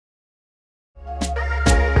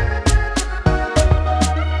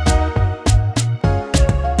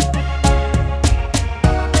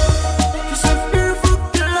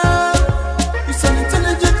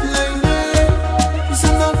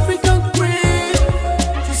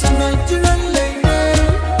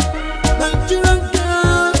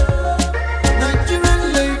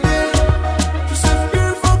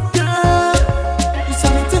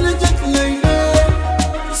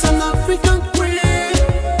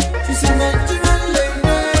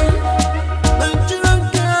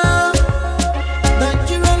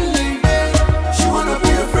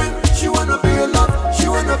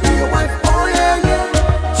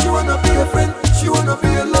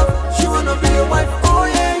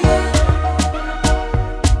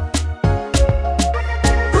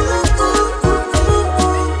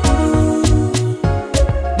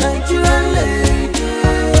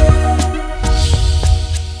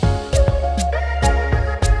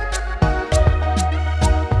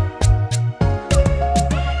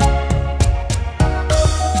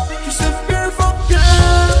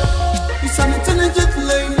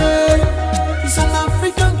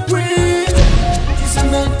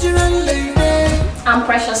Nigerian lady. I'm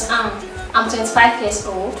Precious Ann. I'm 25 years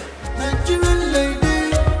old. Nigerian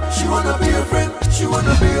lady. She wanna be a friend. She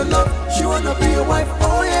wanna be a love. She wanna be a wife.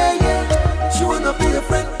 Oh yeah, yeah. She wanna be a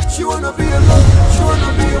friend. She wanna be a love. She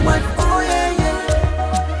wanna be a wife. Oh yeah, yeah.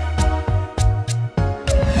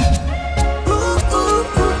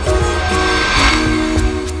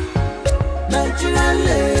 Nigerian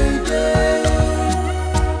lady,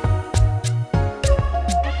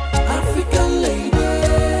 African lady.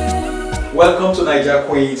 Welcome to Naija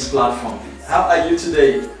Queen's platform. How are you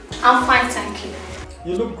today? I'm fine, thank you.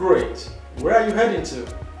 You look great. Where are you heading to?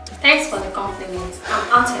 Thanks for the compliment.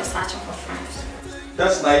 I'm out here searching for friends.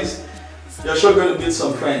 That's nice. You're sure going to meet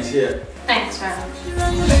some friends here. Thanks, Rita.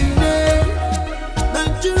 Nigerian lady,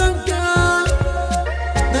 Nigerian girl,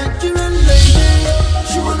 Nigerian lady.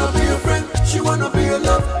 She wanna be a friend. She wanna be a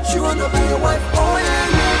love, she wanna be a wife, oh yeah,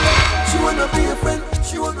 yeah. She wanna be a friend,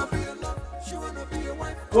 she wanna be a love, she wanna be a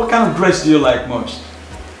wife. What kind of dress do you like most?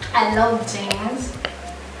 I love jeans,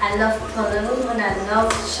 I love polo, and I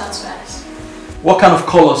love short dress. What kind of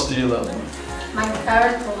colors do you love? My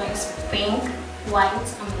favorite color is pink, white,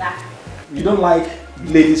 and black. You don't like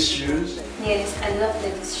ladies' shoes? Yes, I love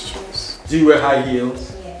ladies' shoes. Do you wear high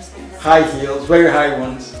heels? Yes, I love High heels, very high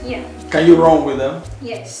ones? Yeah. Can you run with them?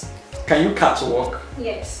 Yes. Can you catwalk?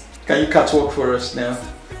 Yes. Can you catwalk for us now?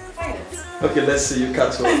 Thanks. Okay, let's see you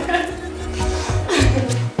catwalk.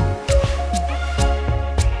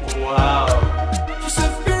 Wow. She's a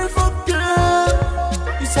beautiful girl,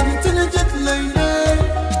 she's an intelligent lady,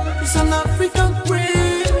 she's an African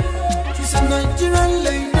queen, she's a Nigerian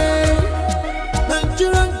lady,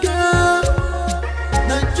 Nigerian girl,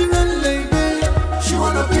 Nigerian lady. She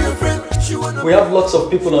wanna be a friend, she wanna. We have lots of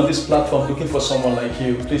people on this platform looking for someone like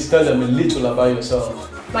you. Please tell them a little about yourself.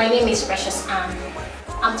 My name is Precious Ann.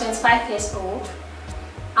 I'm 25 years old.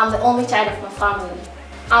 I'm the only child of my family.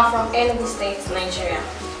 I'm from Enugu State, Nigeria.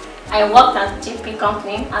 I worked at GP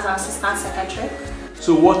company as an assistant secretary.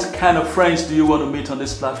 So what kind of friends do you want to meet on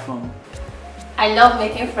this platform? I love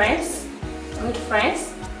making friends, good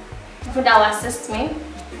friends, people that will assist me,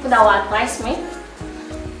 people that will advise me.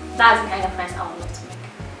 That's the kind of friends I would love to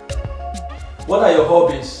make. What are your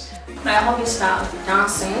hobbies? My hobbies are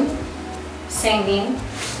dancing, singing,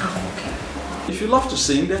 and cooking. If you love to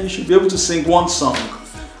sing, then you should be able to sing one song.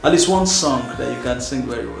 At least one song that you can sing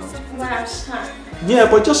very well. But I'm shy. Yeah,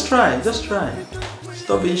 but just try, just try.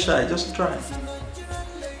 Stop being shy, just try.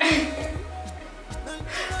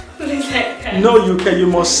 No, you can. You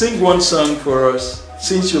must sing one song for us,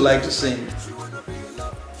 since you like to sing.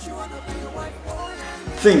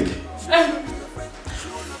 Think.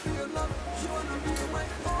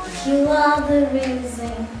 You are the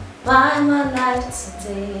reason why my life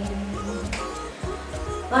today.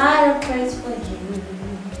 Why I praise for you.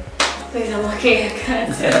 Wait, I'm okay, I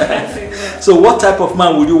can't. So what type of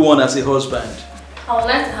man would you want as a husband? I would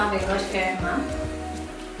like to have a God-fearing man,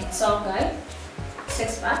 a tall guy,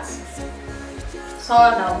 6 packs,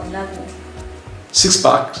 someone that would love me. 6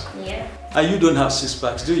 packs? Yeah. And you don't have 6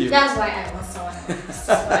 packs, do you? That's why I want someone with 6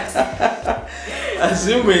 packs.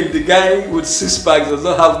 Assuming the guy with 6 packs does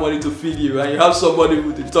not have money to feed you, and you have somebody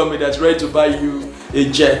with a tummy that's ready to buy you a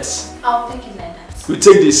jet. I'll take it like that. We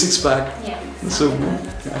take the 6 pack. Yeah. So,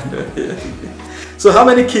 so how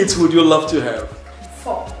many kids would you love to have?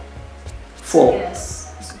 4. 4.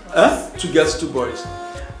 Yes. 2 girls, 2 boys.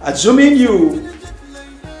 Assuming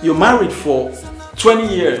you're married for 20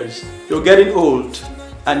 years, you're getting old,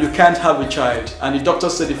 and you can't have a child, and the doctor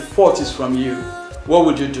said the fault is from you, what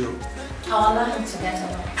would you do? I'll allow him to get a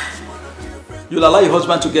wife. You'll allow your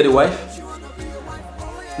husband to get a wife?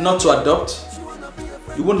 Not to adopt?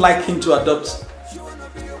 You wouldn't like him to adopt?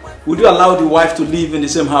 Would you allow the wife to live in the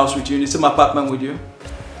same house with you, in the same apartment with you?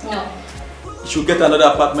 No. You should get another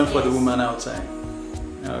apartment for the woman outside.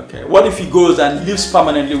 Okay. What if he goes and lives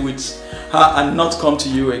permanently with her and not come to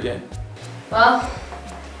you again? Well,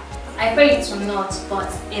 I pray it will not,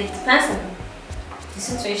 but it depends on the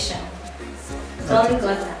situation. It's only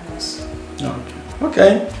God that knows. Okay.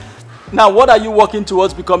 Okay. Now, what are you working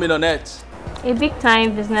towards becoming on earth? A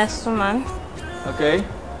big-time businesswoman. Okay.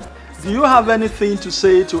 Do you have anything to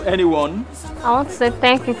say to anyone? I want to say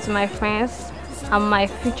thank you to my friends and my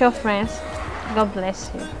future friends. God bless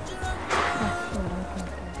you.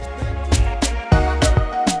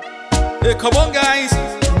 Hey, come on guys,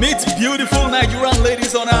 meet beautiful Nigerian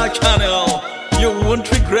ladies on our channel. You won't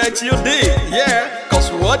regret you did, yeah, cause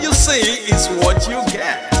what you see is what you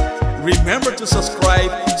get. Remember to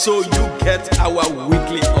subscribe so you get our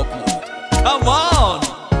weekly